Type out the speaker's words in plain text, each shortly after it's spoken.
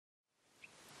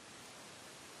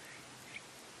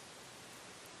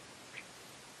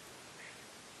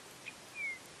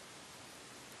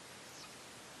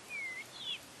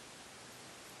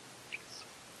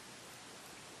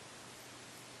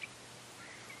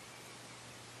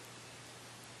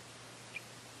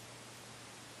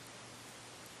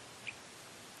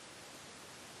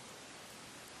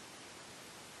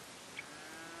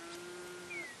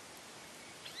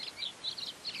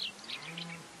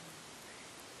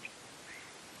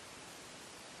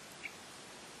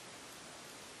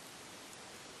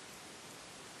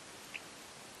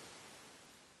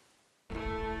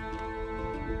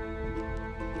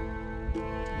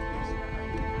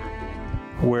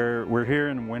We're here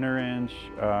in Winter Range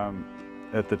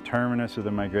at the terminus of the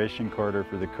migration corridor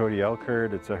for the Cody elk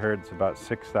herd. It's a herd that's about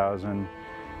 6,000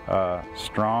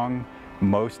 strong.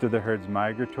 Most of the herd's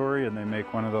migratory, and they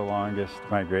make one of the longest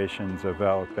migrations of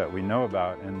elk that we know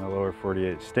about in the lower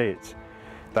 48 states.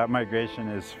 That migration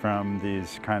is from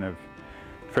these kind of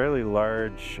fairly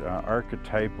large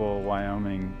archetypal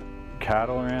Wyoming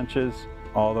cattle ranches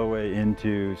all the way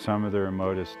into some of the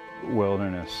remotest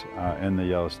wilderness in the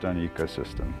Yellowstone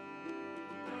ecosystem.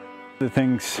 The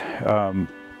things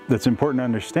that's important to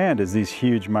understand is these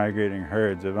huge migrating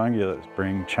herds of ungulates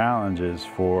bring challenges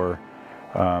for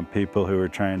people who are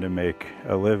trying to make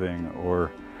a living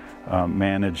or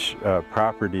manage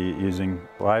property using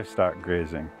livestock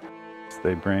grazing.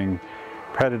 They bring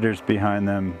predators behind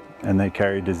them and they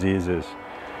carry diseases,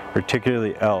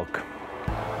 particularly elk.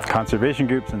 Conservation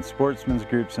groups and sportsmen's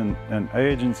groups and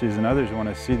agencies and others want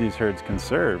to see these herds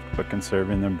conserved, but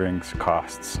conserving them brings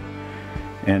costs.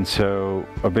 And so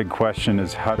a big question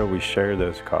is, how do we share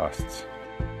those costs?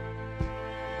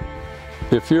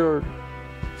 If you're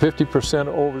 50%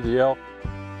 over the elk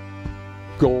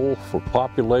goal for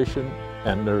population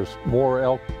and there's more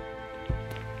elk,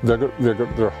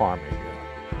 they're harming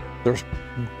you. There's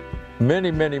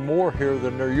many, many more here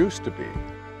than there used to be.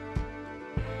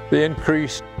 The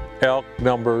increased elk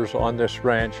numbers on this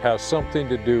ranch has something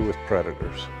to do with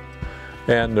predators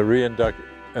and the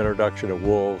reintroduction of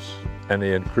wolves and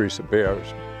the increase of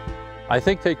bears. I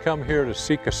think they come here to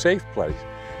seek a safe place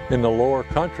in the lower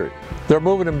country. They're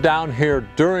moving them down here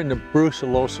during the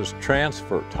brucellosis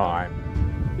transfer time.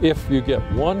 If you get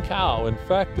one cow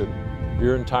infected,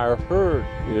 your entire herd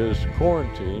is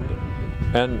quarantined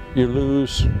and you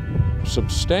lose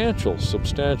substantial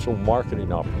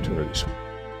marketing opportunities.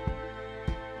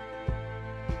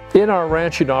 In our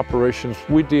ranching operations,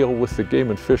 we deal with the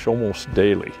game and fish almost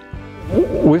daily.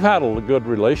 We've had a good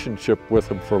relationship with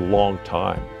them for a long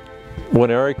time. When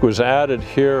Eric was added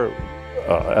here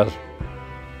as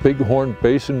Bighorn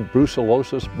Basin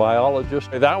Brucellosis biologist,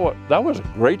 that was a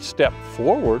great step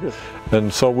forward,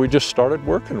 and so we just started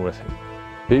working with him.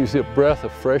 He's a breath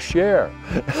of fresh air.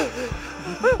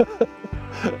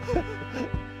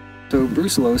 So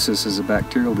brucellosis is a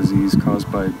bacterial disease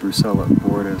caused by Brucella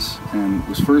abortus and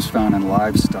was first found in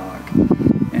livestock.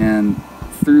 And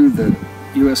through the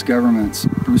U.S. government's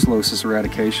brucellosis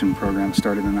eradication program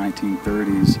started in the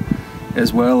 1930s,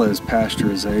 as well as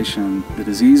pasteurization, the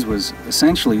disease was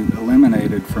essentially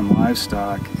eliminated from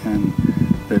livestock, and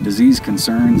the disease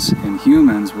concerns in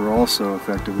humans were also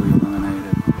effectively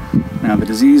eliminated. Now, the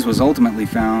disease was ultimately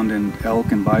found in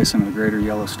elk and bison in the Greater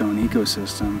Yellowstone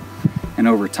Ecosystem, and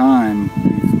over time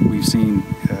we've seen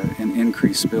an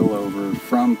increased spillover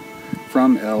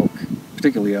from elk,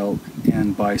 particularly elk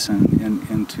and bison,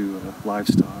 into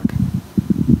livestock.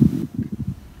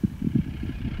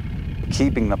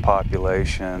 Keeping the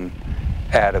population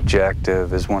at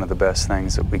objective is one of the best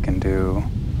things that we can do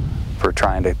for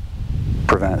trying to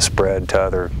prevent spread to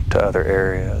other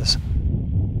areas.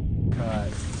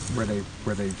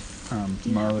 Where they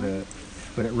mowed it,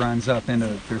 but it runs up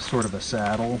into, there's sort of a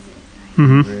saddle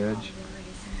ridge,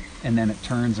 and then it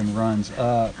turns and runs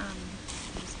up.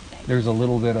 There's a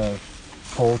little bit of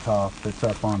pole top that's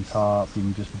up on top. You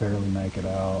can just barely make it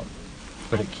out,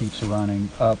 but it keeps running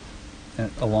up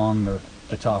along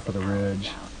the top of the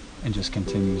ridge and just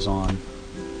continues on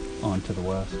to the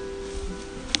west.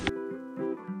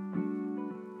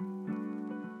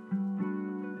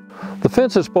 The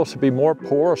fence is supposed to be more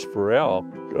porous for elk,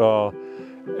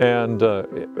 and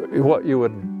what you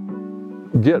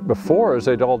would get before is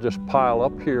they'd all just pile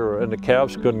up here and the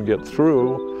calves couldn't get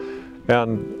through,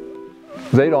 and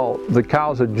the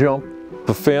cows would jump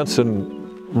the fence and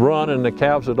run, and the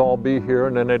calves would all be here,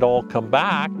 and then they'd all come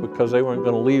back because they weren't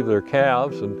going to leave their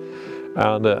calves, and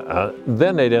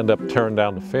then they'd end up tearing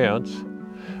down the fence.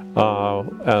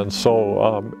 And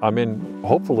so, I mean,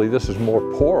 hopefully this is more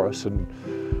porous and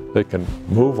they can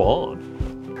move on.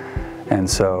 And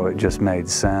so it just made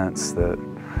sense that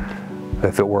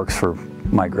if it works for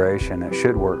migration, it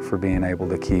should work for being able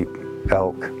to keep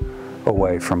elk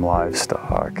away from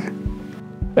livestock.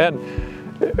 And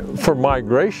for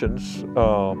migrations,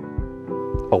 a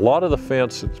lot of the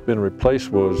fence that's been replaced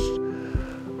was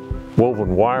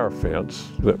woven wire fence,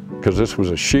 because this was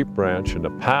a sheep ranch in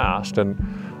the past, and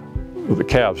the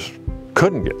calves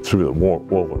couldn't get through the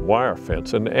woven wire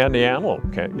fence, and the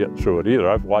antelope can't get through it either.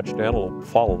 I've watched antelope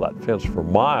follow that fence for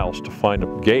miles to find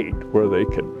a gate where they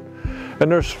can.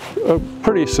 And there's a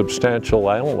pretty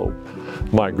substantial antelope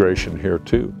migration here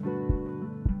too.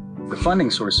 The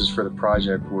funding sources for the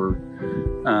project were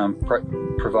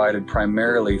provided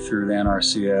primarily through the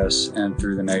NRCS and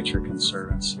through the Nature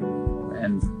Conservancy.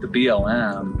 and the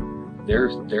BLM,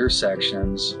 their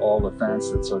sections, all the fence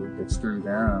that's through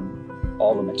them,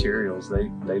 all the materials, they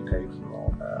pay for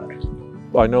all that.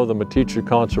 I know the Maichak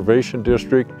Conservation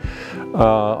District.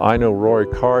 I know Roy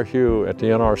Carhew at the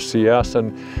NRCS,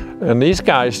 and these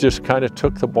guys just kind of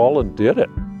took the ball and did it.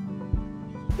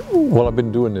 Well, I've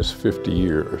been doing this 50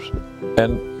 years,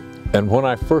 and when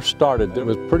I first started, it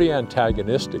was pretty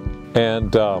antagonistic,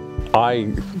 and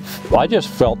I just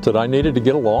felt that I needed to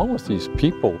get along with these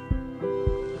people.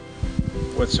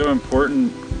 What's so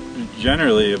important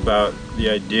generally about the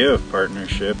idea of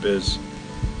partnership is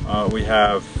we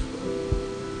have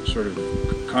sort of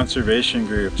conservation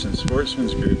groups and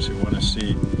sportsmen's groups who want to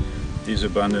see these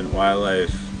abundant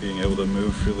wildlife being able to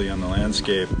move freely on the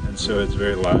landscape, and so it's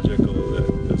very logical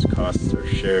that those costs are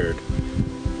shared,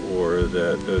 or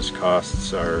that those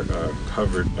costs are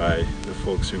covered by the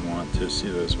folks who want to see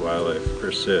those wildlife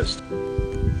persist.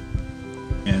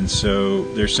 And so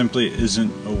there simply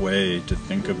isn't a way to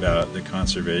think about the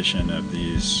conservation of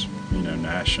these,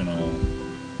 national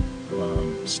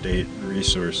state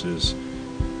resources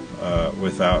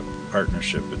without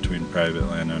partnership between private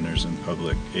landowners and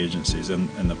public agencies and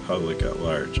the public at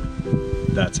large.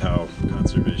 That's how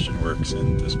conservation works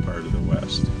in this part of the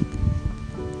West.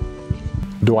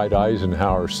 Dwight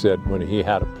Eisenhower said when he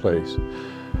had a place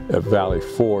at Valley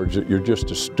Forge that you're just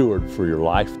a steward for your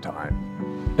lifetime,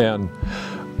 and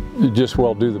you just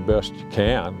do the best you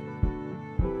can.